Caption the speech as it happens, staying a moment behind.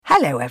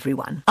Hello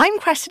everyone, I'm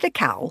Cressida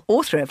Cowell,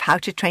 author of How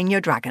to Train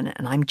Your Dragon,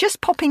 and I'm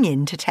just popping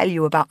in to tell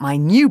you about my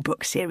new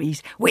book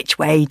series, Which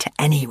Way to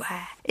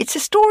Anywhere. It's a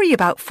story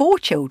about 4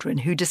 children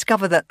who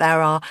discover that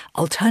there are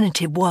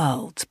alternative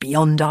worlds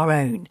beyond our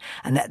own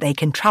and that they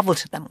can travel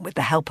to them with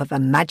the help of a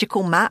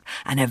magical map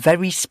and a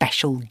very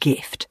special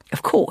gift.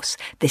 Of course,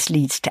 this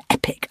leads to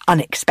epic,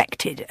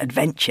 unexpected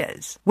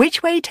adventures.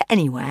 Which Way to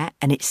Anywhere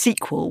and its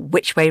sequel,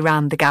 Which Way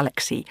Round the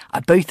Galaxy, are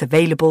both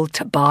available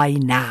to buy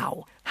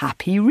now.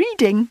 Happy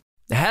reading!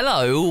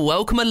 Hello,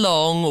 welcome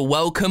along,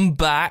 welcome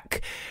back.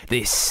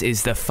 This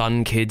is the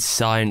Fun Kids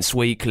Science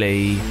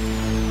Weekly.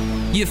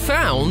 You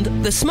found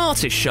the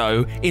smartest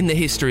show in the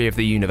history of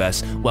the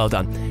universe. Well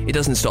done. It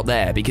doesn't stop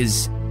there,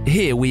 because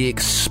here we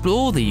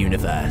explore the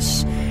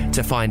universe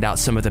to find out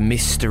some of the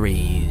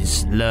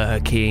mysteries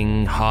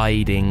lurking,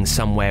 hiding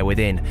somewhere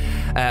within.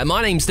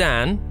 My name's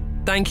Dan.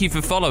 Thank you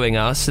for following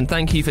us and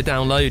thank you for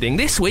downloading.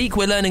 This week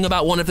we're learning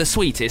about one of the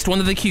sweetest, one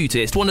of the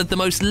cutest, one of the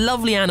most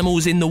lovely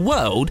animals in the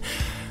world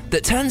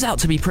that turns out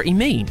to be pretty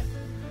mean.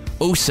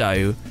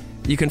 Also,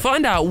 you can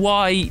find out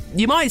why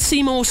you might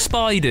see more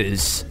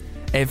spiders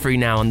every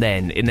now and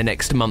then in the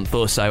next month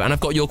or so. And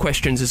I've got your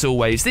questions as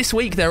always. This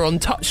week they're on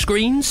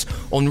touchscreens,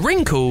 on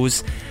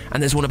wrinkles,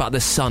 and there's one about the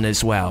sun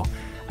as well.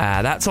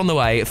 That's on the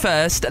way.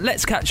 First,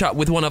 let's catch up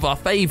with one of our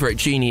favourite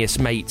genius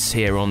mates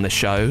here on the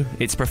show.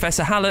 It's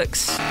Professor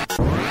Hallux.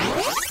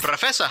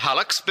 Professor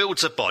Hallux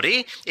Builds a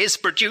Body is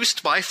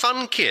produced by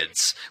Fun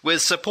Kids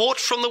with support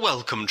from the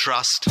Wellcome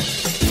Trust.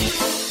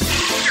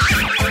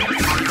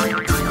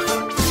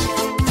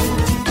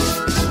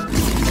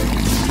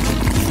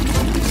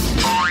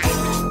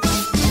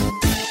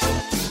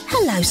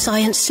 Hello,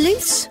 Science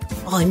Sleuths.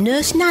 I'm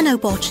Nurse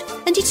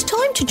Nanobot, and it's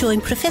time to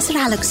join Professor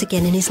Hallux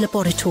again in his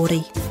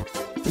laboratory.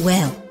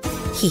 Well,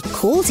 he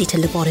calls it a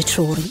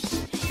laboratory.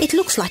 It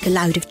looks like a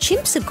load of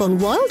chimps have gone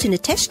wild in a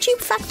test tube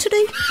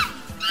factory.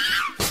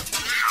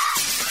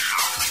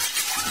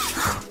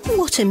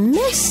 What a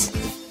mess!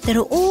 There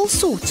are all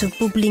sorts of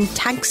bubbling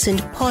tanks and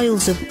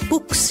piles of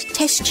books,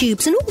 test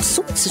tubes and all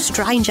sorts of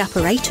strange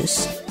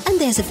apparatus. And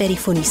there's a very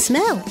funny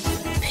smell.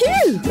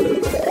 Phew!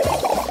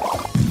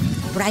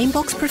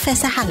 Brainbox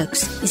Professor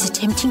Hallux is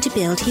attempting to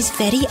build his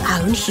very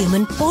own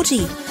human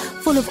body,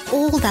 full of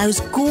all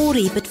those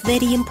gory but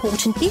very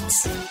important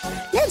bits.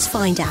 Let's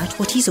find out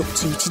what he's up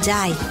to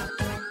today.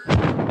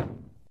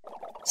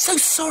 So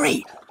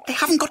sorry, I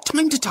haven't got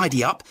time to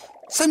tidy up.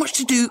 So much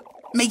to do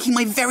making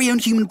my very own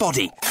human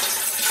body.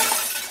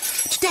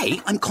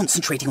 Today, I'm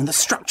concentrating on the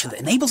structure that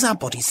enables our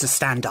bodies to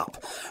stand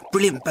up.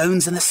 Brilliant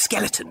bones and the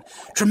skeleton.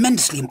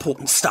 Tremendously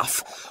important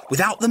stuff.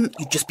 Without them,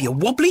 you'd just be a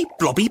wobbly,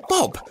 blobby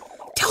Bob.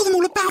 Tell them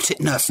all about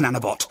it, Nurse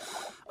Nanobot.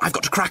 I've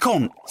got to crack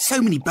on.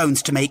 So many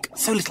bones to make,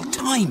 so little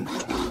time.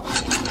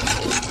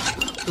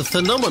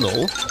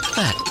 Phenomenal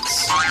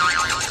facts.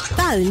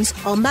 Bones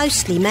are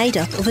mostly made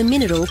up of a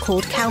mineral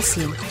called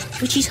calcium,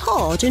 which is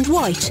hard and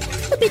white,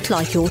 a bit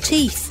like your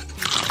teeth.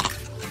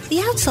 The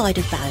outside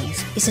of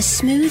bones is a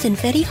smooth and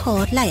very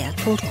hard layer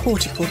called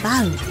cortical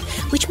bone,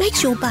 which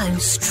makes your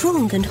bones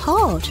strong and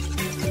hard.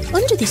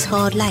 Under this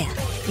hard layer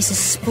is a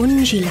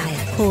spongy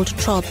layer called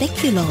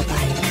trabecular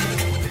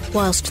bone.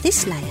 Whilst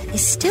this layer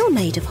is still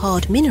made of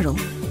hard mineral,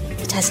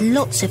 it has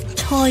lots of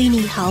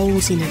tiny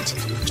holes in it,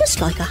 just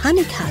like a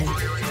honeycomb,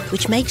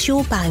 which makes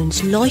your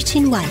bones light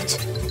in weight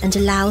and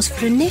allows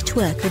for a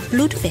network of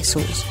blood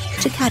vessels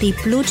to carry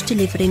blood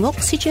delivering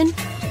oxygen,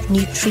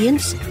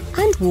 nutrients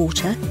and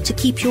water to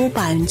keep your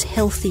bones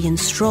healthy and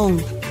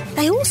strong.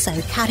 They also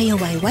carry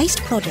away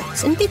waste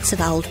products and bits of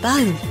old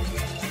bone.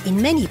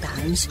 In many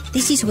bones,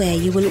 this is where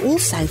you will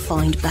also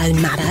find bone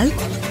marrow,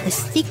 a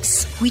thick,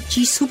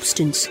 squidgy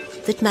substance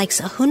that makes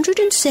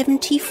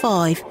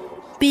 175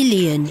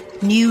 billion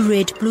new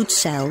red blood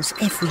cells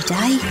every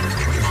day.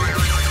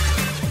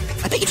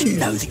 I bet you didn't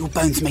know that your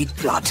bones made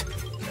blood.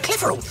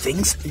 Clever old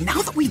things.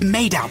 Now that we've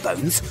made our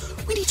bones,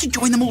 we need to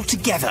join them all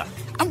together.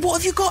 And what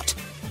have you got?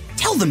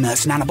 Tell them,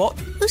 Nurse Nanobot.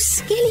 A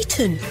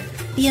skeleton,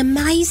 the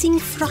amazing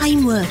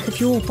framework of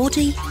your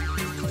body.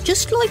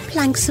 Just like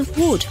planks of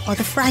wood are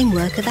the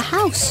framework of a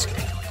house.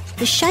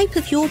 The shape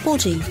of your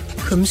body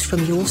comes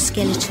from your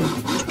skeleton.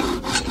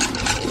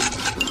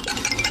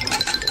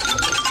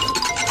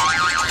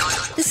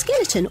 The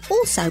skeleton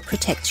also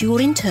protects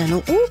your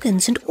internal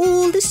organs and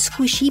all the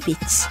squishy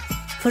bits.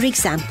 For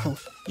example,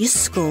 your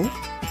skull,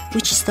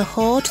 which is the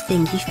hard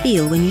thing you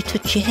feel when you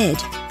touch your head,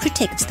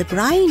 protects the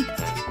brain.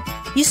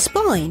 Your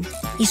spine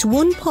is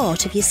one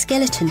part of your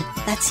skeleton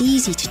that's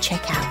easy to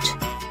check out.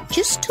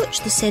 Just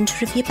touch the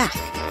centre of your back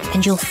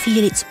and you'll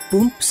feel its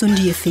bumps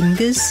under your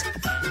fingers.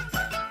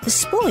 The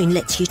spine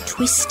lets you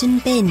twist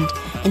and bend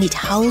and it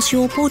holds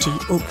your body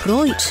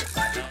upright.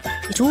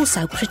 It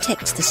also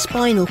protects the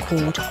spinal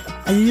cord,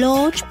 a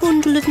large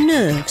bundle of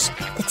nerves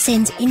that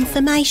sends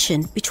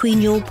information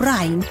between your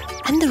brain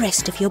and the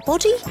rest of your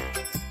body.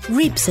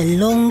 Ribs are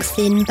long,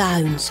 thin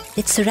bones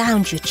that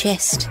surround your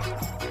chest.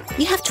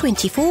 You have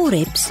 24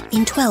 ribs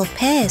in 12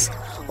 pairs,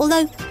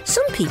 although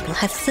some people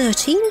have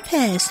 13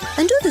 pairs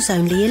and others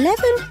only 11.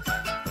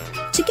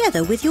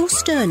 together with your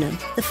sternum,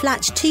 the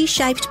flat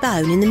T-shaped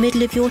bone in the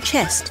middle of your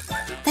chest.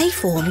 They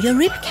form your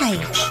rib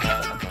cage.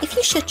 If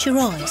you shut your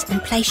eyes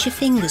and place your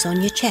fingers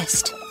on your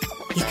chest,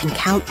 you can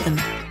count them.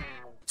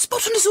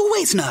 Spot on as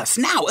always, nurse.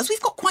 Now, as we've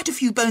got quite a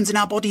few bones in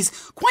our bodies,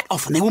 quite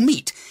often they will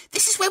meet.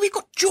 This is where we've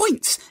got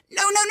joints.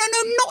 No,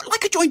 not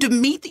like a joint of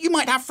meat that you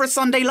might have for a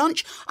Sunday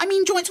lunch. I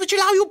mean joints which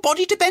allow your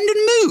body to bend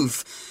and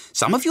move.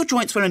 Some of your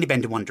joints will only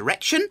bend in one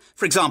direction.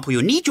 For example,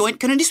 your knee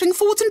joint can only swing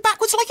forwards and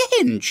backwards like a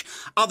hinge.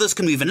 Others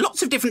can move in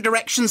lots of different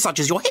directions, such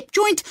as your hip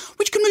joint,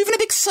 which can move in a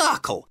big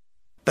circle.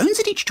 Bones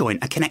at each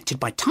joint are connected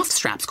by tough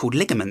straps called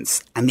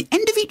ligaments, and the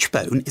end of each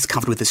bone is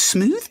covered with a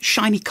smooth,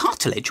 shiny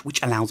cartilage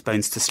which allows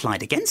bones to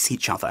slide against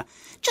each other.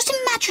 Just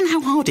imagine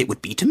how hard it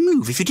would be to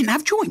move if you didn't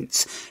have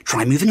joints.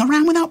 Try moving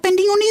around without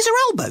bending your knees or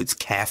elbows.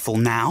 Careful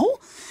now.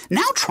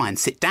 Now try and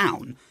sit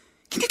down.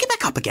 Can you get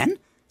back up again?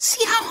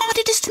 See how hard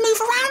it is to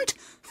move around?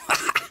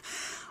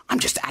 I'm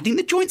just adding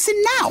the joints in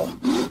now.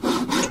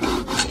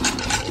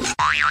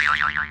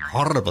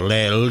 Horrible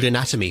old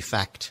anatomy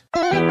fact.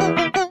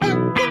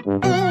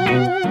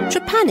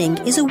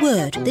 Trepanning is a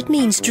word that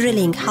means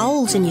drilling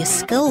holes in your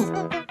skull,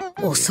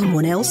 or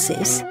someone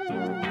else's.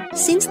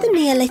 Since the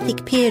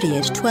Neolithic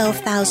period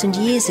 12,000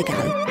 years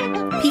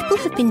ago, people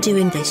have been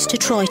doing this to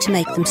try to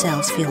make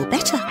themselves feel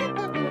better.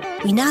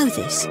 We know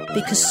this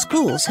because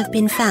skulls have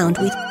been found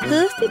with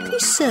perfectly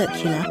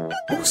circular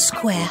or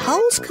square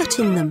holes cut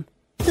in them.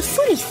 The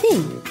funny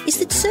thing is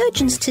that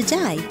surgeons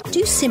today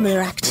do similar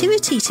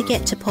activity to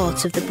get to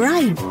parts of the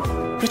brain,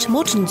 but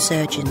modern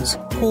surgeons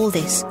call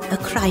this a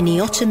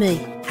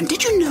craniotomy. And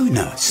did you know,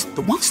 nurse,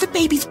 that whilst a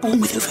baby's born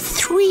with over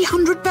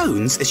 300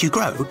 bones as you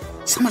grow,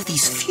 some of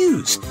these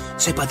fuse.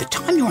 So by the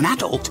time you're an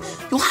adult,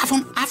 you'll have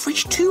on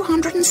average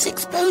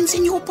 206 bones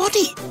in your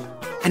body.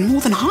 And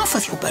more than half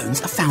of your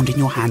bones are found in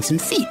your hands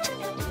and feet.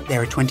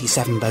 There are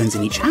 27 bones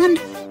in each hand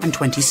and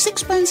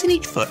 26 bones in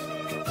each foot.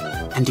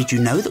 And did you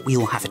know that we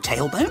all have a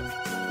tailbone?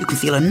 You can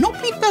feel a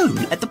knobbly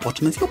bone at the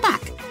bottom of your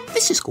back.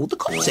 This is called the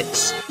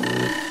coccyx.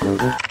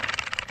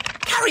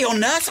 Carry on,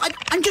 nurse.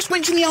 I'm just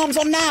winching the arms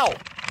on now.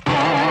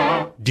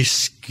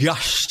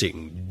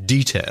 Disgusting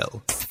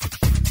detail.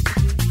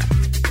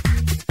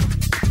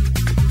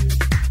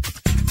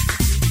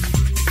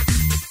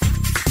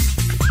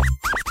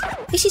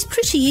 It is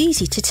pretty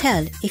easy to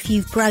tell if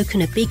you've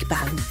broken a big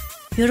bone.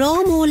 Your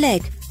arm or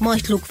leg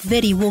might look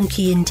very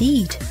wonky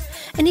indeed.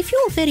 And if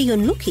you're very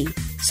unlucky,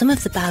 some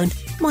of the bone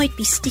might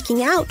be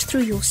sticking out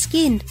through your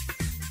skin.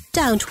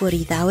 Don't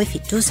worry though if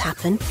it does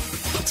happen.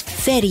 It's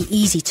very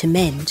easy to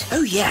mend.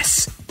 Oh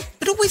yes,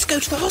 but always go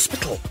to the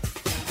hospital,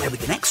 where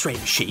with an X-ray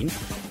machine,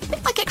 a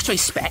bit like X-ray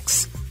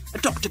specs, a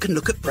doctor can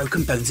look at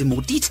broken bones in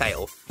more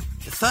detail.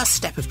 The first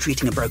step of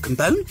treating a broken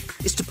bone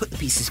is to put the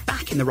pieces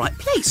back in the right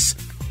place.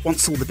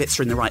 Once all the bits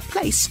are in the right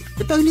place,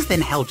 the bone is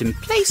then held in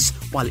place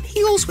while it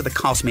heals with a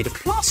cast made of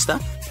plaster,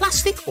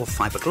 plastic or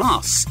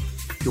fiberglass.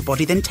 Your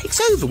body then takes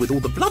over with all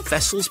the blood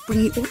vessels,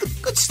 bringing all the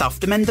good stuff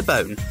to mend the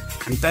bone.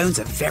 And bones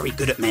are very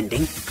good at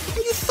mending, and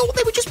you thought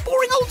they were just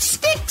boring old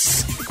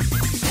sticks.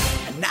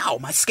 And now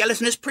my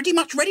skeleton is pretty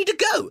much ready to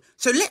go,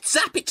 so let's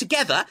zap it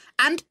together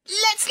and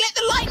let's let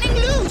the lightning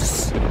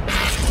loose!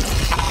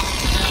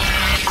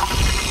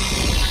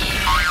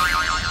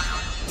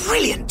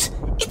 Brilliant!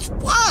 It's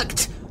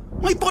worked!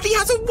 My body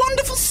has a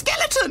wonderful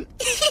skeleton!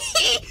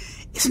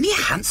 Isn't he a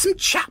handsome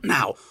chap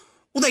now?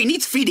 Although he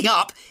needs feeding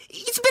up,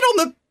 he's a bit on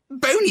the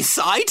bony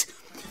side.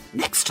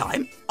 Next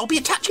time, I'll be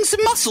attaching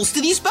some muscles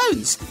to these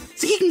bones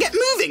so he can get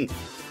moving.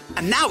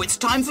 And now it's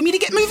time for me to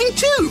get moving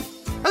too.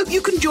 Hope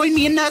you can join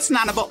me in Nurse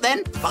Nanobot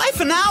then. Bye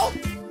for now.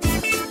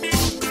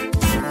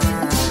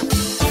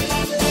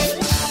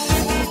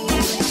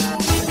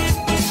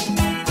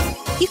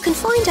 You can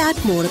find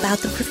out more about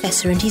the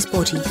Professor and his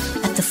body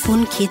at the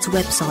Fun Kids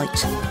website,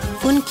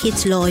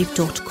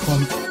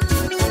 funkidslive.com.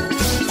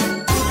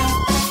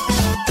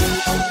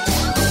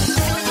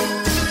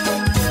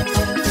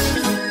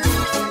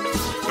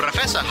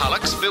 Professor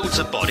Hullux Builds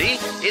a Body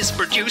is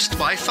produced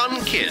by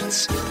Fun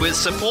Kids with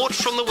support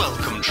from the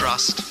Wellcome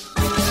Trust.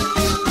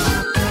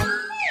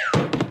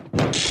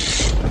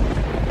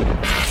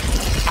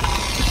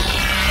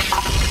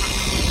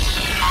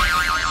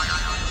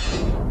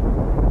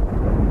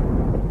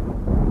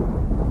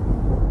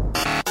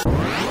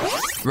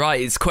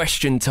 Right, it's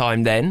question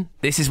time then.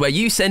 This is where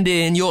you send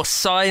in your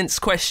science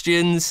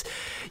questions,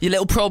 your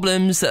little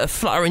problems that are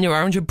fluttering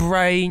around your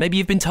brain. Maybe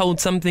you've been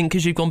told something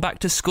because you've gone back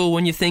to school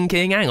and you're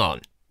thinking, hang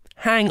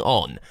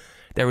on.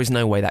 There is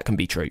no way that can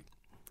be true.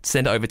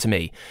 Send it over to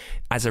me.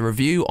 As a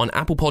review on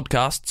Apple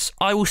Podcasts,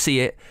 I will see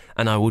it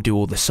and I will do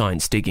all the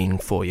science digging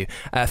for you.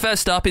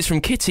 First up is from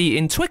Kitty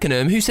in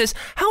Twickenham, who says,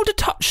 how do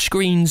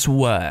touchscreens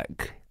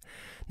work?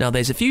 Now,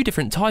 there's a few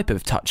different type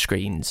of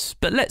touchscreens,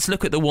 but let's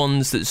look at the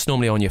ones that's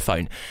normally on your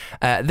phone.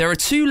 There are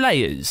two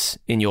layers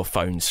in your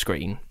phone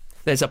screen.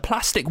 There's a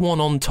plastic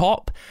one on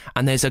top,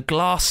 and there's a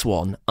glass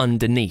one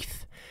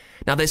underneath.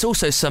 Now, there's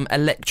also some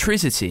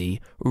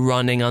electricity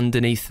running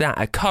underneath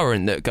that, a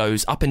current that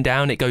goes up and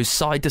down, it goes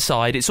side to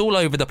side, it's all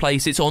over the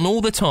place, it's on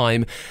all the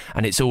time,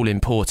 and it's all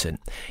important.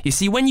 You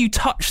see, when you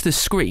touch the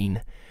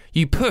screen,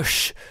 you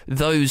push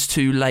those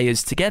two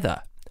layers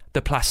together,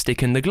 the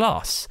plastic and the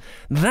glass.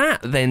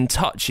 That then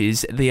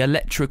touches the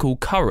electrical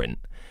current,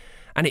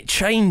 and it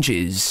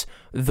changes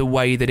the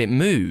way that it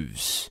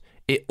moves.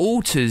 It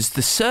alters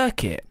the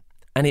circuit,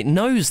 and it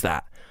knows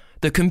that.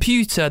 The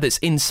computer that's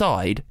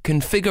inside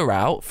can figure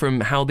out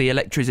from how the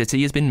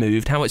electricity has been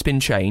moved, how it's been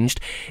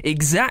changed,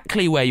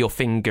 exactly where your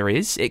finger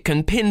is. It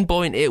can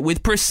pinpoint it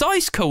with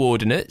precise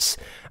coordinates,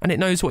 and it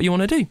knows what you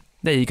want to do.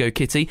 There you go,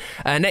 Kitty.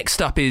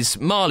 Next up is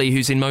Marley,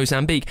 who's in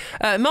Mozambique.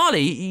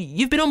 Marley,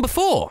 you've been on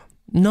before.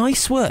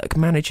 Nice work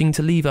managing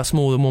to leave us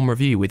more than one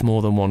review with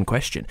more than one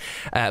question.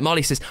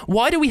 Marley says,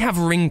 why do we have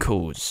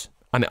wrinkles?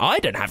 I mean, I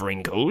don't have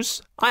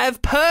wrinkles. I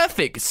have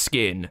perfect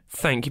skin.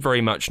 Thank you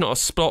very much. Not a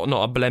spot,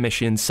 not a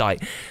blemish in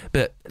sight.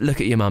 But look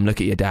at your mum, look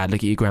at your dad, look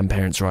at your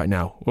grandparents right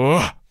now.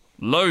 Ugh.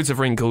 Loads of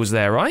wrinkles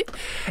there, right?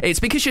 It's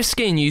because your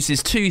skin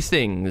uses two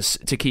things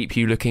to keep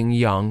you looking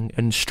young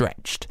and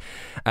stretched.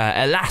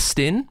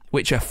 Elastin,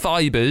 which are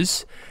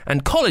fibres,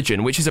 and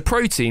collagen, which is a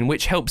protein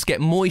which helps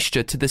get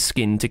moisture to the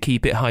skin to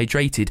keep it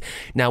hydrated.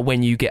 Now,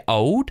 when you get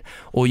old,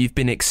 or you've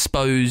been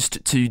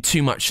exposed to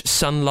too much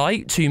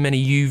sunlight, too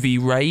many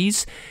UV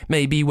rays,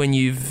 maybe when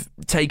you've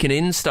taken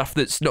in stuff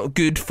that's not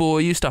good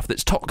for you, stuff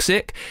that's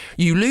toxic,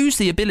 you lose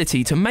the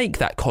ability to make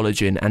that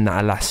collagen and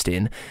that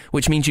elastin,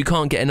 which means you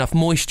can't get enough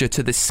moisture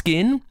to the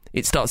skin.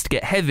 It starts to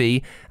get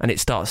heavy and it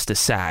starts to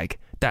sag.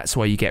 That's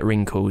why you get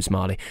wrinkles,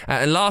 Marley.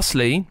 And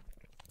lastly,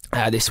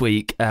 this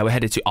week we're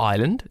headed to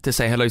Ireland to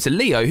say hello to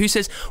Leo, who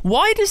says,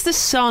 why does the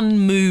sun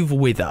move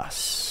with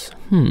us?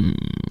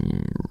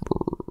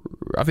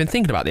 I've been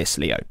thinking about this,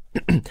 Leo.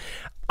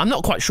 I'm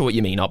not quite sure what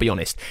you mean, I'll be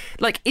honest.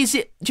 Like, do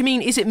you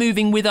mean, is it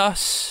moving with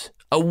us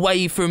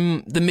away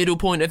from the middle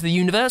point of the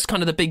universe,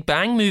 kind of the Big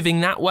Bang,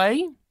 moving that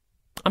way?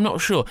 I'm not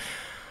sure.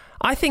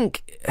 I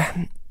think...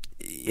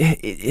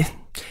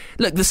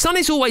 Look, the sun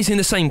is always in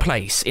the same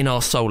place in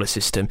our solar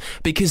system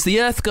because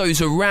the Earth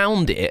goes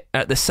around it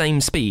at the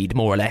same speed,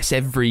 more or less,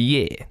 every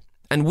year.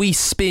 And we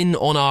spin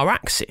on our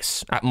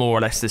axis at more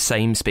or less the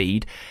same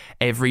speed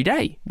every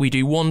day. We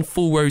do one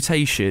full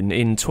rotation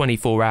in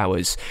 24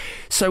 hours.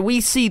 So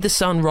we see the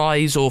sun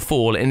rise or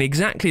fall in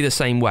exactly the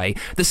same way.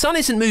 The sun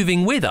isn't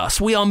moving with us,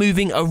 we are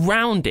moving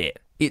around it.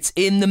 It's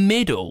in the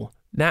middle.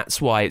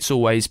 That's why it's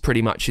always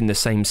pretty much in the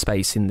same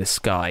space in the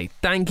sky.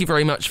 Thank you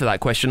very much for that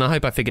question. I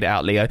hope I figured it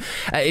out, Leo.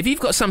 If you've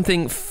got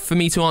something for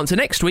me to answer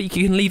next week,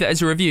 you can leave it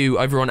as a review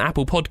over on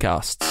Apple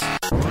Podcasts.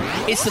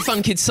 It's the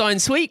Fun Kids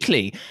Science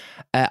Weekly.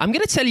 I'm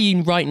going to tell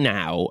you right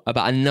now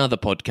about another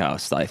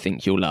podcast that I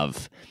think you'll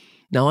love.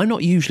 Now, I'm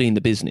not usually in the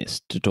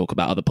business to talk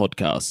about other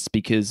podcasts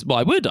because,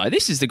 why would I?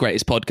 This is the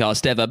greatest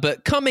podcast ever.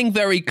 But coming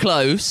very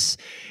close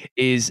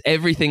is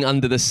Everything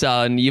Under the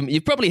Sun.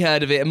 You've probably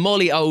heard of it.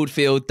 Molly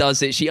Oldfield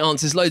does it. She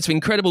answers loads of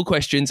incredible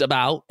questions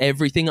about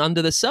everything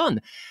under the sun.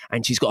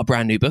 And she's got a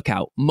brand new book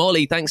out.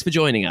 Molly, thanks for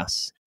joining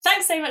us.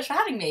 Thanks so much for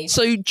having me.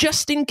 So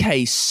just in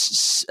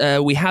case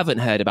we haven't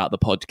heard about the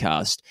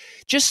podcast,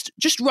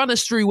 just run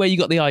us through where you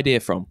got the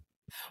idea from.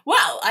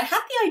 Well, I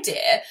had the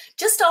idea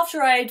just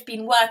after I'd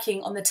been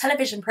working on the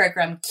television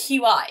programme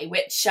QI,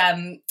 which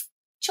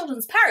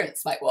children's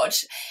parents might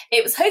watch.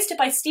 It was hosted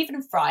by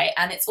Stephen Fry,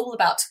 and it's all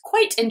about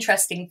quite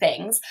interesting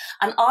things.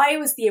 And I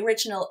was the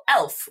original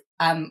elf,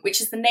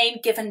 which is the name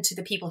given to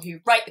the people who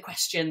write the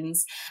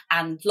questions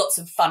and lots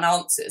of fun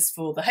answers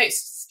for the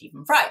host,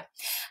 Stephen Fry.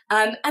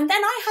 And then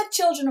I had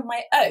children of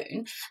my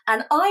own,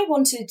 and I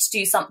wanted to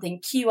do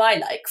something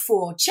QI-like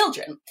for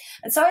children.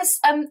 And so I was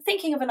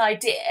thinking of an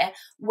idea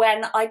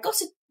when I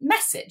got a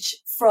message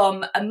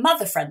from a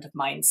mother friend of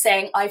mine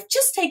saying, I've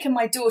just taken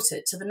my daughter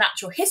to the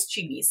Natural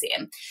History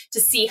Museum to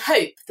see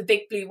Hope, the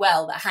big blue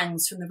whale that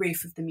hangs from the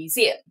roof of the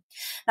museum.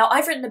 Now,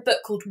 I've written a book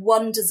called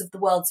Wonders of the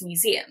World's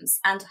Museums,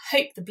 and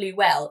Hope the blue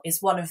whale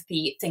is one of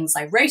the things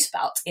I wrote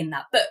about in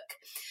that book.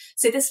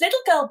 So this little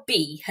girl,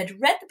 B,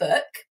 had read the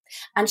book,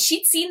 and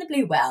she'd seen the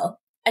blue whale,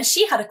 and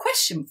she had a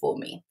question for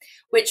me,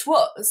 which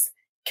was,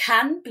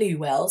 can blue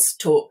whales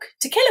talk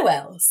to killer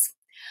whales?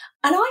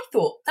 And I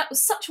thought that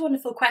was such a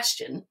wonderful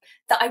question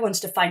that I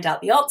wanted to find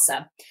out the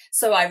answer.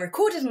 So I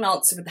recorded an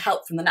answer with the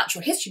help from the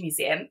Natural History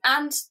Museum,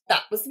 and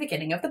that was the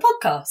beginning of the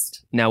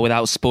podcast. Now,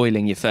 without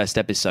spoiling your first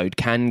episode,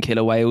 can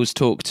killer whales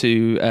talk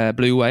to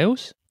blue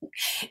whales?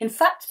 In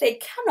fact, they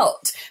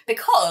cannot,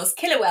 because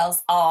killer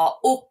whales are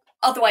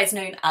otherwise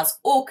known as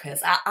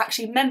orcas, are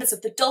actually members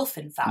of the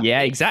dolphin family.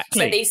 Yeah,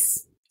 exactly.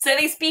 So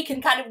they speak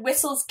in kind of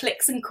whistles,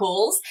 clicks and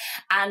calls.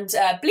 And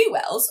blue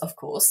whales, of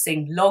course,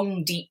 sing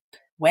long, deep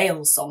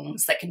whale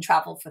songs that can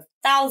travel for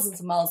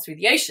thousands of miles through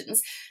the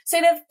oceans. So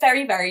they're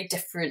very, very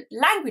different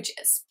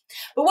languages.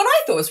 But what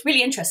I thought was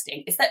really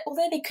interesting is that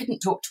although they couldn't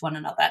talk to one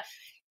another,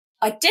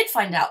 I did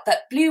find out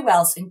that blue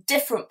whales in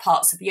different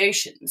parts of the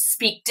ocean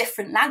speak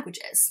different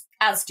languages,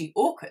 as do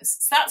orcas.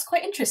 So that's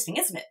quite interesting,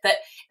 isn't it? That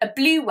a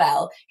blue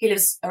whale who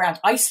lives around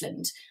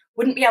Iceland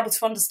wouldn't be able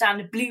to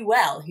understand a blue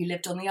whale who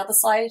lived on the other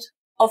side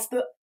of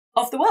the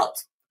world.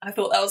 I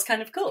thought that was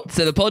kind of cool.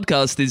 So the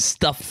podcast is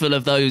stuffed full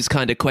of those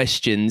kind of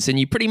questions, and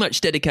you pretty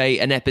much dedicate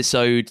an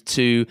episode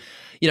to,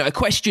 a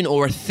question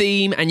or a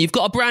theme, and you've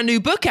got a brand new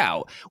book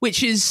out,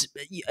 which is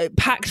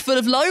packed full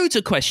of loads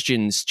of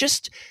questions.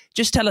 Just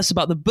tell us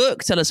about the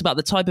book, tell us about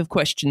the type of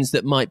questions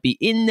that might be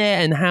in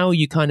there and how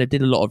you kind of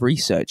did a lot of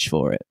research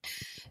for it.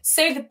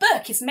 So the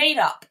book is made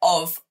up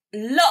of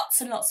lots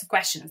and lots of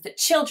questions that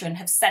children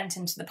have sent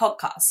into the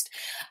podcast.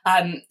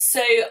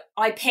 So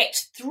I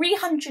picked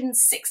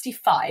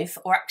 365,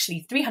 or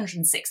actually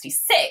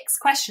 366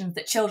 questions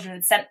that children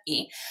had sent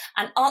me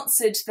and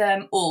answered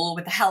them all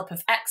with the help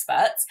of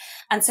experts.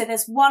 And so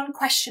there's one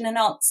question and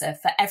answer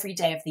for every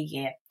day of the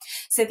year.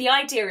 So the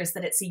idea is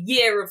that it's a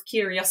year of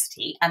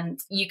curiosity,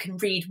 and you can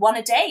read one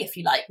a day if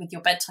you like with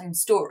your bedtime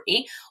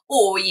story,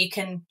 or you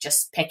can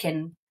just pick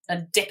in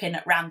and dip in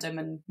at random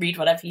and read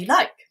whatever you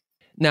like.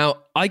 Now,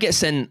 I get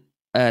sent,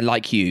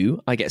 like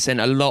you, I get sent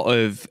a lot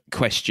of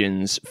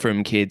questions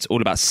from kids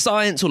all about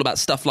science, all about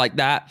stuff like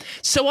that.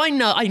 So I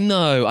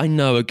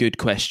know a good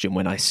question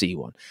when I see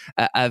one.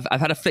 I've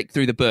had a flick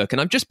through the book,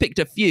 and I've just picked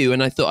a few,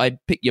 and I thought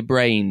I'd pick your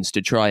brains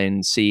to try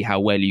and see how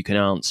well you can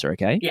answer,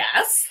 okay?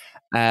 Yes.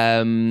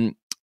 I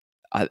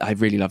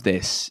really love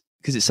this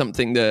because it's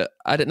something that,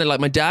 I don't know,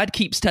 like my dad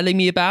keeps telling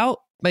me about.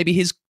 Maybe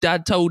his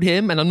dad told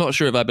him, and I'm not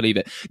sure if I believe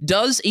it.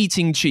 Does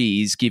eating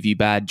cheese give you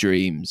bad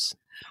dreams?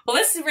 Well,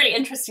 this is a really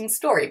interesting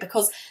story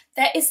because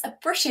there is a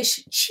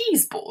British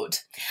cheese board,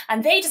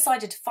 and they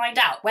decided to find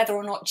out whether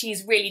or not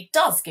cheese really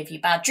does give you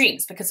bad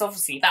dreams, because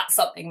obviously that's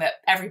something that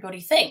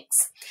everybody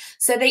thinks.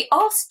 So they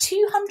asked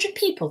 200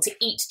 people to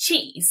eat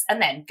cheese and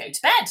then go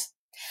to bed.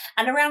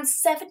 And around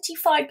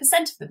 75%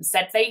 of them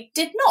said they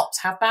did not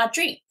have bad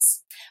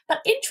dreams. But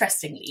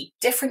interestingly,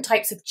 different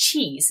types of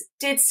cheese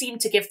did seem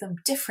to give them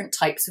different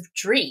types of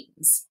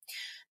dreams.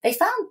 They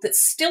found that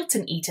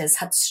Stilton eaters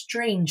had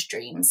strange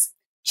dreams,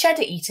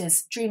 Cheddar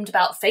eaters dreamed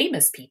about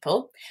famous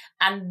people,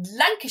 and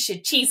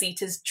Lancashire cheese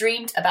eaters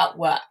dreamed about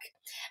work.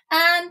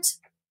 And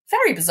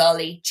very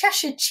bizarrely,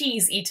 Cheshire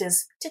cheese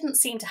eaters didn't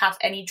seem to have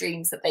any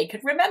dreams that they could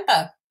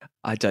remember.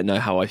 I don't know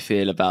how I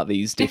feel about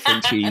these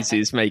different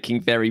cheeses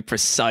making very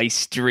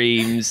precise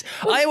dreams.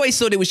 I always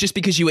thought it was just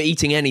because you were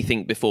eating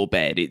anything before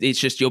bed. It's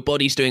just your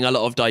body's doing a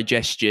lot of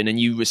digestion, and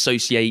you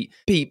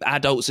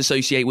adults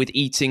associate with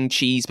eating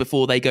cheese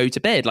before they go to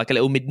bed, like a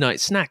little midnight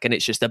snack, and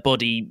it's just a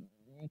body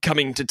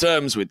coming to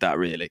terms with that,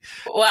 really.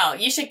 Well,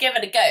 you should give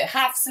it a go.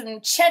 Have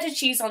some cheddar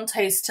cheese on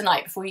toast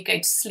tonight before you go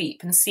to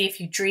sleep and see if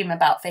you dream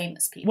about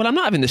famous people. Well, I'm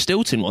not having the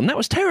Stilton one. That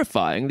was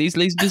terrifying. These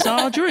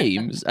bizarre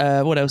dreams.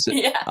 What else?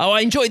 Yeah. Oh,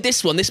 I enjoyed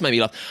this one. This made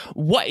me laugh.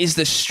 What is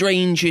the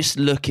strangest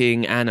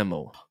looking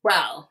animal?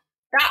 Well,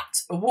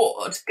 that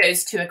award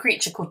goes to a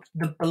creature called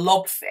the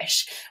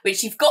blobfish,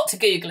 which you've got to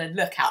Google and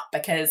look at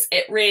because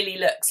it really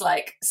looks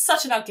like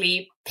such an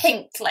ugly,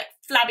 pink, like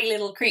flabby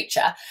little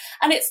creature.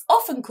 And it's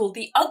often called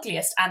the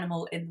ugliest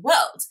animal in the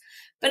world.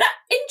 But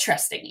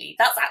interestingly,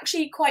 that's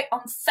actually quite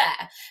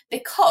unfair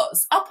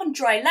because up on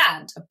dry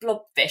land, a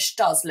blobfish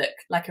does look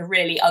like a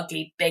really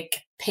ugly, big,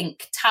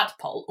 pink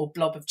tadpole or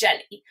blob of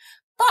jelly.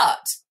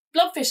 But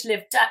blobfish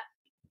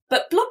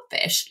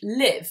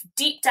live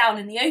deep down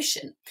in the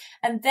ocean,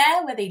 and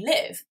there where they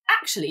live,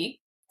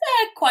 actually,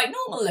 they're quite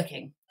normal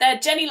looking. Their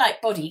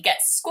jelly-like body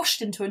gets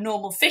squashed into a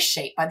normal fish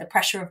shape by the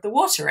pressure of the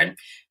water, and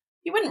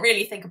you wouldn't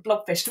really think a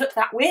blobfish looked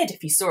that weird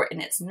if you saw it in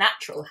its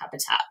natural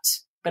habitat.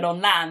 But on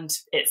land,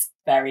 it's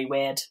very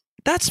weird.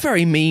 That's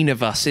very mean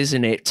of us,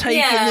 isn't it?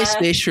 Taking this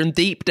fish from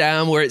deep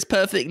down where it's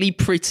perfectly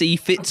pretty,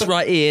 fits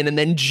right in, and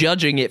then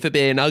judging it for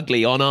being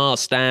ugly on our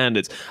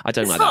standards. I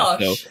don't like that,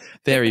 Phil.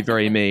 Very,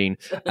 very mean.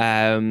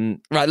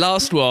 Right,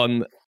 last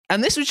one.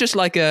 And this was just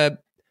like a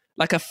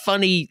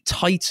funny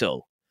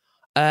title.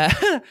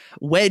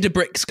 Where do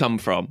bricks come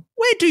from?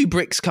 Where do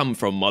bricks come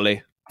from,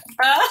 Molly?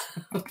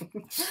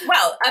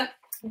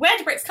 Where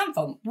do bricks come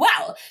from?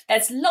 Well,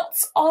 there's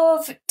lots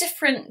of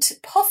different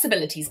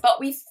possibilities, but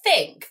we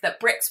think that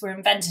bricks were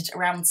invented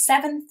around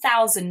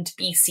 7000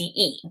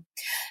 BCE.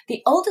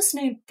 The oldest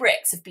known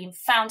bricks have been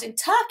found in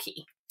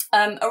Turkey,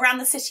 around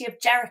the city of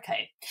Jericho,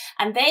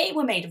 and they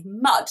were made of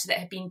mud that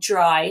had been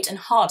dried and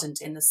hardened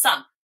in the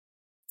sun.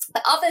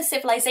 But other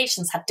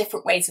civilizations had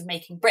different ways of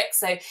making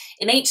bricks. So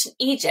in ancient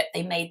Egypt,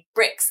 they made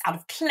bricks out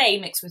of clay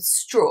mixed with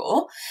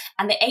straw.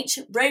 And the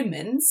ancient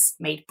Romans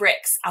made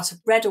bricks out of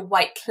red or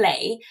white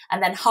clay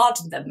and then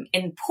hardened them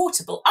in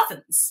portable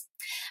ovens.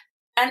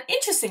 And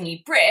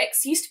interestingly,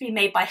 bricks used to be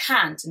made by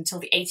hand until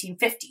the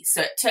 1850s.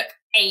 So it took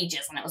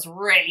ages and it was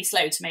really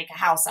slow to make a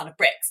house out of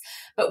bricks.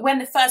 But when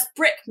the first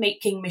brick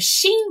making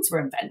machines were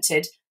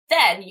invented,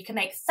 then you can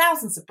make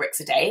thousands of bricks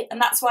a day.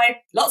 And that's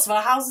why lots of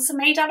our houses are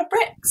made out of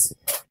bricks.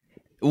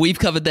 We've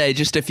covered there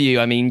just a few.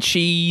 I mean,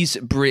 cheese,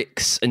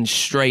 bricks, and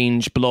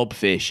strange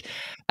blobfish.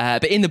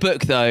 But in the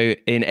book, though,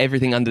 in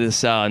Everything Under the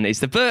Sun,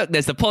 it's the book,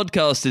 there's the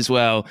podcast as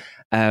well.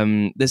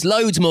 There's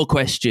loads more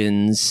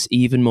questions,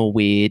 even more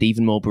weird,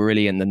 even more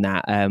brilliant than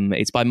that.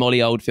 It's by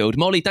Molly Oldfield.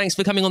 Molly, thanks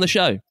for coming on the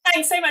show.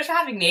 Thanks so much for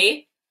having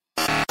me.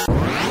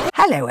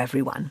 Hello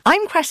everyone,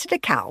 I'm Cressida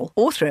Cowell,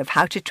 author of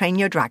How to Train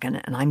Your Dragon,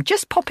 and I'm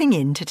just popping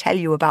in to tell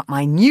you about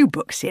my new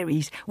book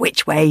series,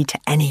 Which Way to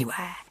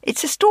Anywhere.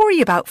 It's a story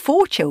about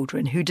 4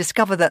 children who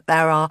discover that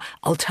there are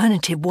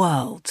alternative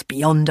worlds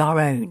beyond our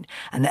own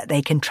and that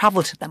they can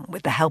travel to them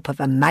with the help of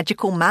a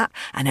magical map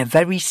and a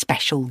very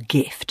special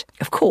gift.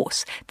 Of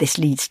course, this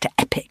leads to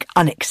epic,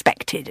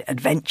 unexpected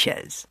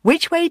adventures.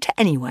 Which Way to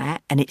Anywhere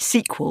and its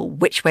sequel,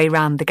 Which Way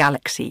Round the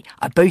Galaxy,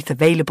 are both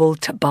available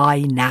to buy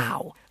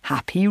now.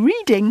 Happy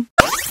reading!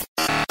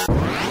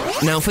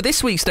 Now, for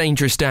this week's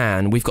Dangerous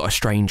Dan, we've got a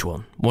strange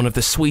one. One of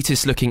the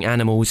sweetest looking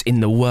animals in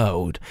the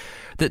world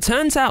that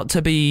turns out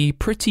to be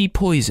pretty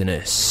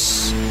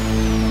poisonous.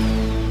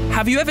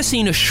 Have you ever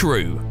seen a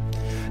shrew?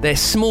 They're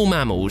small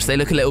mammals. They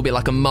look a little bit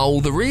like a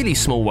mole. The really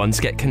small ones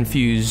get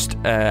confused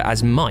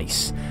as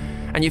mice.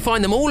 And you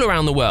find them all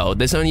around the world.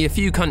 There's only a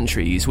few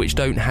countries which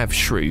don't have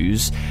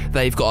shrews.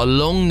 They've got a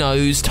long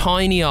nose,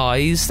 tiny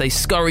eyes. They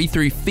scurry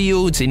through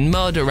fields in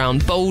mud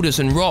around boulders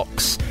and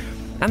rocks.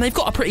 And they've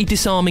got a pretty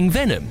disarming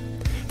venom.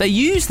 They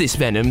use this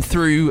venom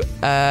through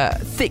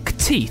thick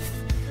teeth,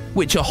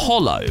 which are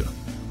hollow,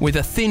 with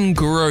a thin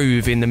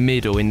groove in the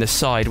middle, in the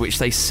side, which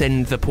they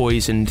send the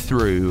poison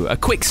through. A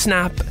quick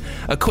snap,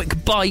 a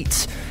quick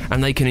bite,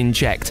 and they can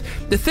inject.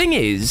 The thing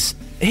is,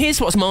 here's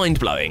what's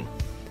mind-blowing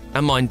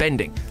and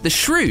mind-bending. The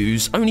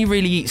shrews only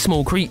really eat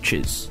small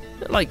creatures,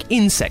 like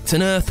insects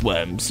and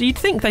earthworms. You'd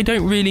think they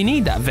don't really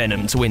need that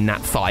venom to win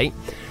that fight,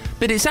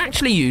 but it's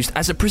actually used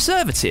as a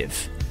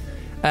preservative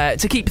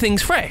to keep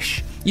things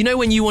fresh. You know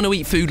when you want to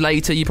eat food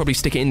later, you probably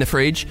stick it in the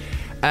fridge?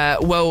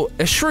 Well,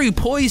 a shrew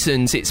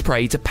poisons its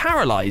prey to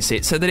paralyse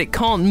it so that it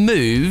can't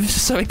move,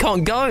 so it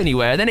can't go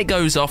anywhere. Then it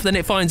goes off, then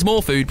it finds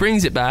more food,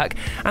 brings it back,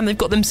 and they've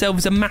got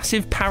themselves a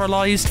massive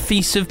paralysed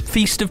feast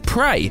of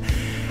prey.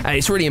 And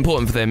it's really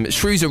important for them.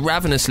 Shrews are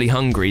ravenously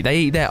hungry. They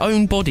eat their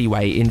own body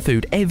weight in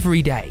food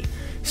every day,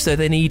 so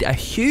they need a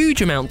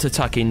huge amount to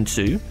tuck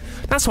into.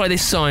 That's why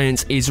this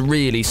science is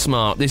really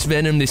smart. This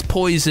venom, this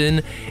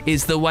poison,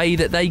 is the way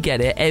that they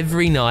get it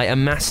every night, a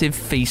massive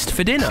feast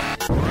for dinner.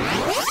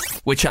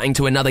 We're chatting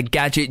to another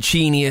gadget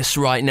genius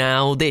right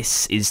now.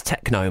 This is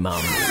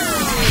Technomum.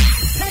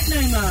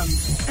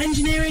 Technomum,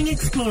 Engineering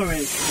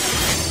Explorers.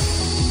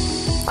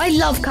 I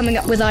love coming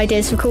up with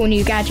ideas for cool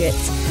new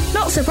gadgets.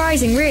 Not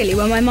surprising, really,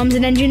 when my mum's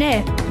an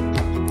engineer.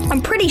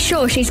 I'm pretty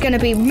sure she's going to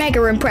be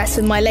mega impressed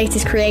with my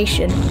latest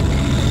creation.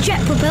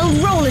 Jet-propelled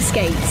roller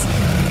skates.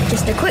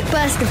 Just a quick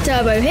burst of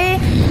turbo here,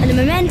 and the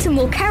momentum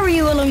will carry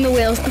you along the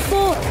wheels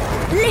before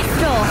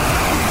lift-off.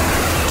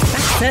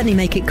 Certainly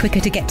make it quicker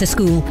to get to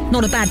school.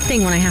 Not a bad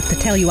thing when I have to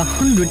tell you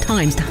 100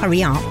 times to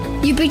hurry up.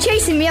 You'd be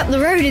chasing me up the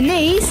road in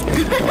these.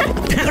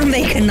 That'll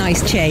make a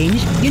nice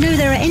change. You know,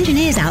 there are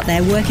engineers out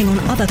there working on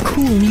other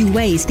cool new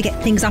ways to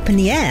get things up in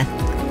the air.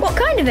 What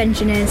kind of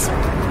engineers?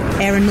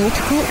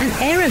 Aeronautical and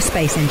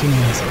aerospace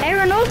engineers.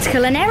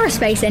 Aeronautical and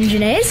aerospace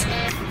engineers?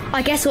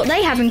 I guess what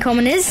they have in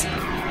common is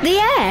the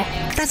air.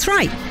 That's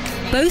right.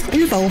 Both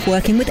involve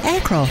working with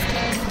aircraft.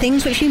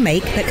 Things which you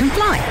make that can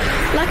fly.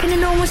 Like an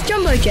enormous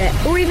jumbo jet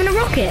or even a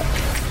rocket.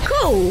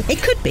 Cool!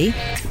 It could be,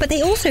 but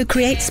they also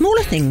create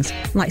smaller things,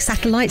 like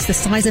satellites the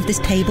size of this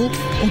table,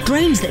 or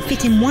drones that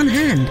fit in one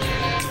hand.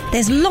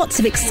 There's lots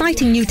of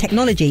exciting new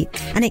technology,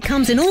 and it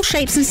comes in all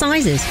shapes and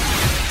sizes.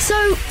 So,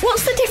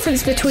 what's the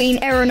difference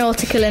between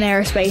aeronautical and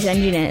aerospace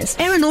engineers?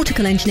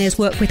 Aeronautical engineers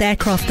work with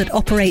aircraft that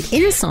operate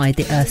inside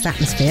the Earth's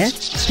atmosphere,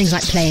 things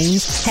like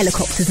planes,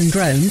 helicopters and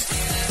drones.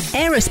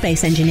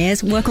 Aerospace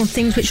engineers work on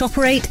things which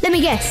operate... Let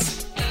me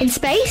guess. In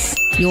space?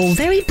 You're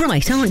very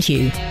bright, aren't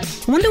you?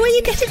 I wonder where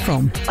you get it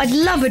from. I'd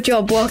love a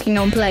job working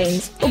on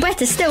planes. Or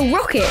better still,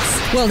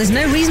 rockets. Well, there's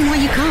no reason why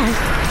you can't.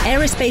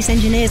 Aerospace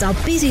engineers are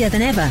busier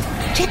than ever.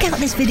 Check out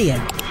this video.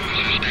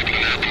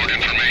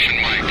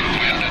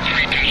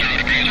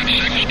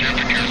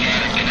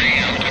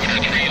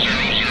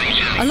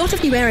 A lot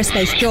of new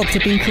aerospace jobs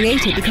have been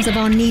created because of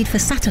our need for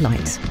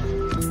satellites.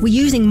 We're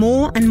using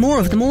more and more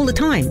of them all the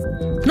time.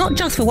 Not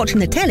just for watching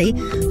the telly,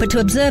 but to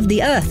observe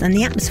the Earth and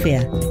the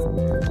atmosphere.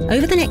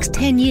 Over the next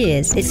 10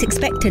 years, it's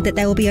expected that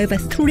there will be over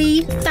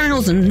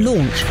 3,000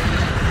 launch.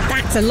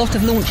 That's a lot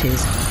of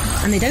launches.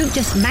 And they don't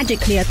just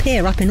magically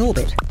appear up in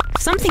orbit.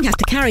 Something has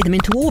to carry them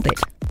into orbit.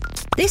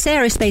 This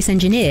aerospace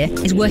engineer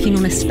is working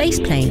on a space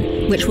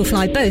plane, which will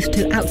fly both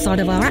to outside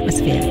of our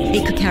atmosphere.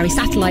 It could carry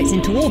satellites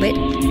into orbit,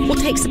 or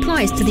take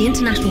supplies to the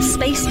International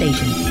Space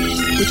Station,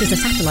 which is a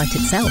satellite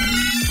itself.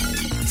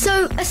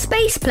 So, a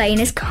space plane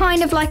is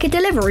kind of like a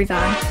delivery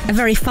van? A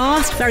very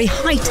fast, very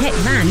high-tech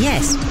van,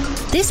 yes.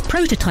 This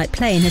prototype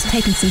plane has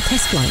taken some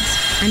test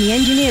flights, and the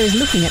engineer is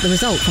looking at the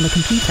results on a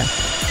computer.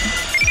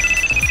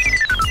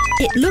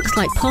 It looks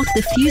like part of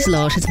the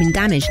fuselage has been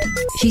damaged.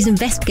 She's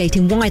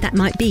investigating why that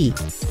might be.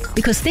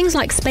 Because things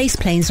like space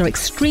planes are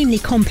extremely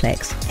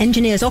complex,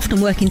 engineers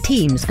often work in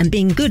teams, and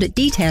being good at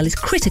detail is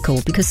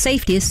critical because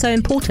safety is so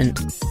important.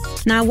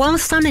 Now, while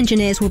some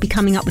engineers will be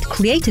coming up with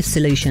creative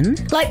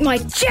solutions... Like my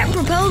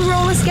jet-propelled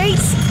roller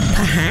skates?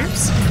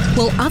 Perhaps.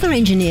 Well, other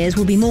engineers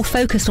will be more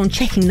focused on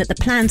checking that the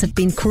plans have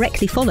been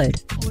correctly followed,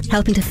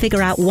 helping to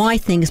figure out why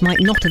things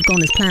might not have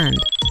gone as planned.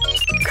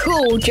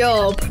 Cool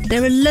job.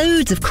 There are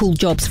loads of cool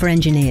jobs for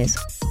engineers.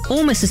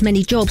 Almost as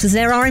many jobs as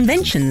there are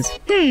inventions.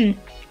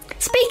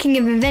 Speaking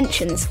of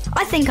inventions,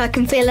 I think I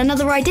can feel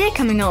another idea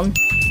coming on.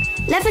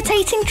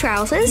 Levitating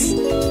trousers?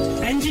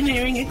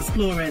 Engineering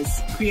Explorers,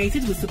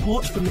 created with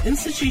support from the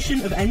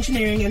Institution of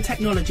Engineering and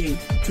Technology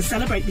to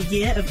celebrate the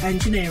Year of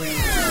Engineering.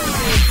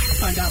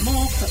 Find out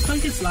more at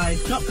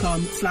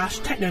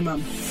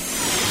funkidslive.com/technomum.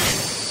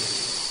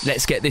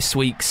 Let's get this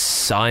week's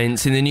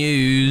Science in the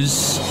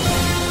News.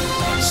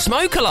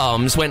 Smoke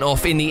alarms went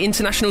off in the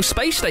International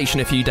Space Station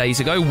a few days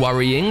ago,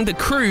 worrying. The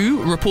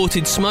crew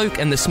reported smoke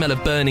and the smell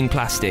of burning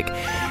plastic.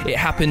 It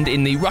happened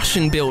in the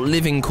Russian-built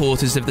living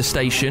quarters of the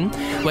station,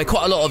 where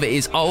quite a lot of it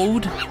is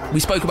old. We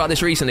spoke about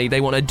this recently. They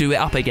want to do it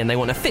up again. They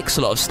want to fix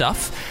a lot of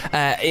stuff.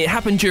 It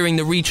happened during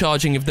the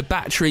recharging of the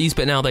batteries,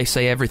 but now they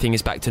say everything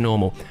is back to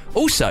normal.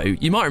 Also,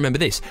 you might remember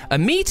this. A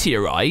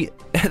meteorite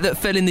that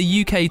fell in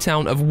the UK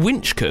town of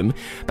Winchcombe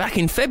back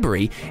in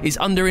February is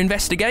under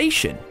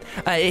investigation.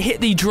 It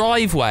hit the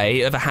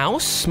driveway of a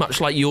house, much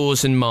like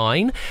yours and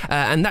mine,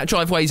 and that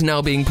driveway is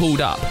now being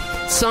pulled up.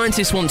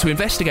 Scientists want to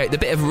investigate the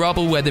bit of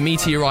rubble where the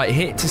meteorite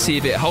hit to see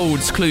if it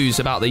holds clues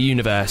about the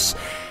universe.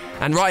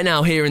 And right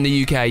now here in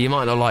the UK, you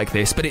might not like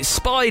this, but it's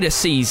spider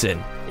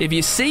season. If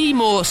you see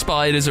more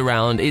spiders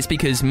around, it's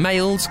because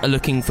males are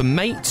looking for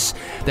mates,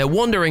 they're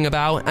wandering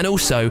about, and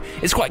also,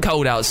 it's quite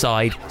cold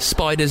outside.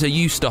 Spiders are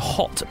used to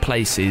hot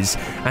places,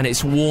 and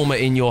it's warmer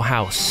in your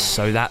house,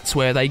 so that's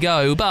where they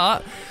go.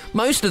 But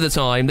most of the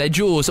time, their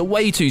jaws are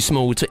way too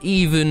small to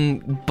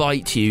even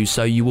bite you,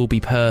 so you will be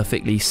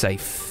perfectly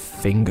safe.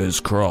 Fingers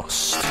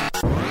crossed.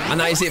 And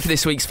that is it for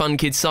this week's Fun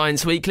Kids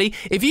Science Weekly.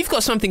 If you've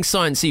got something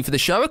sciencey for the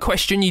show, a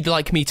question you'd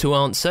like me to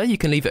answer, you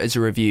can leave it as a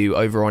review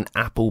over on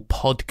Apple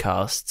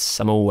Podcasts.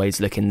 I'm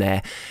always looking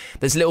there.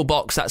 There's a little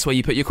box, that's where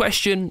you put your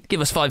question. Give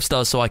us 5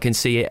 stars so I can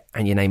see it,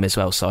 and your name as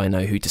well so I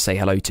know who to say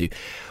hello to.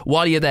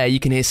 While you're there, you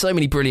can hear so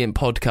many brilliant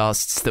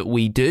podcasts that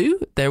we do.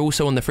 They're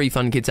also on the free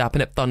Fun Kids app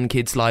and at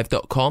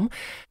funkidslive.com.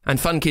 And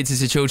Fun Kids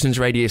is a children's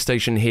radio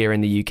station here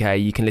in the UK.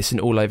 You can listen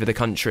all over the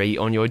country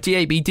on your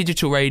DAB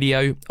digital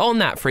radio, on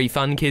that free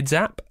Fun Kids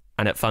app,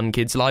 and at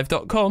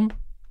funkidslive.com.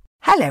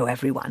 Hello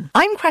everyone,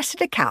 I'm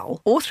Cressida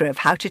Cowell, author of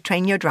How to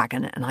Train Your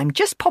Dragon, and I'm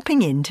just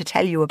popping in to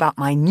tell you about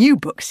my new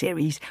book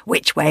series,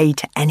 Which Way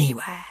to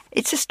Anywhere.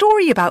 It's a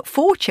story about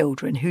 4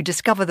 children who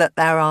discover that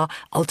there are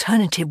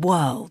alternative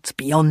worlds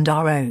beyond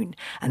our own,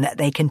 and that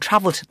they can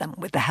travel to them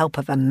with the help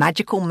of a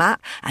magical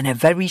map and a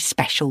very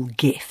special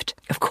gift.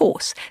 Of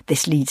course,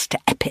 this leads to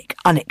epic,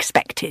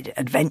 unexpected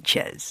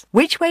adventures.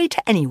 Which Way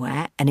to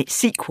Anywhere and its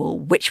sequel,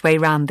 Which Way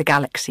Round the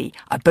Galaxy,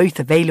 are both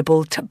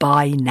available to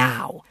buy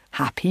now.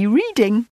 Happy reading!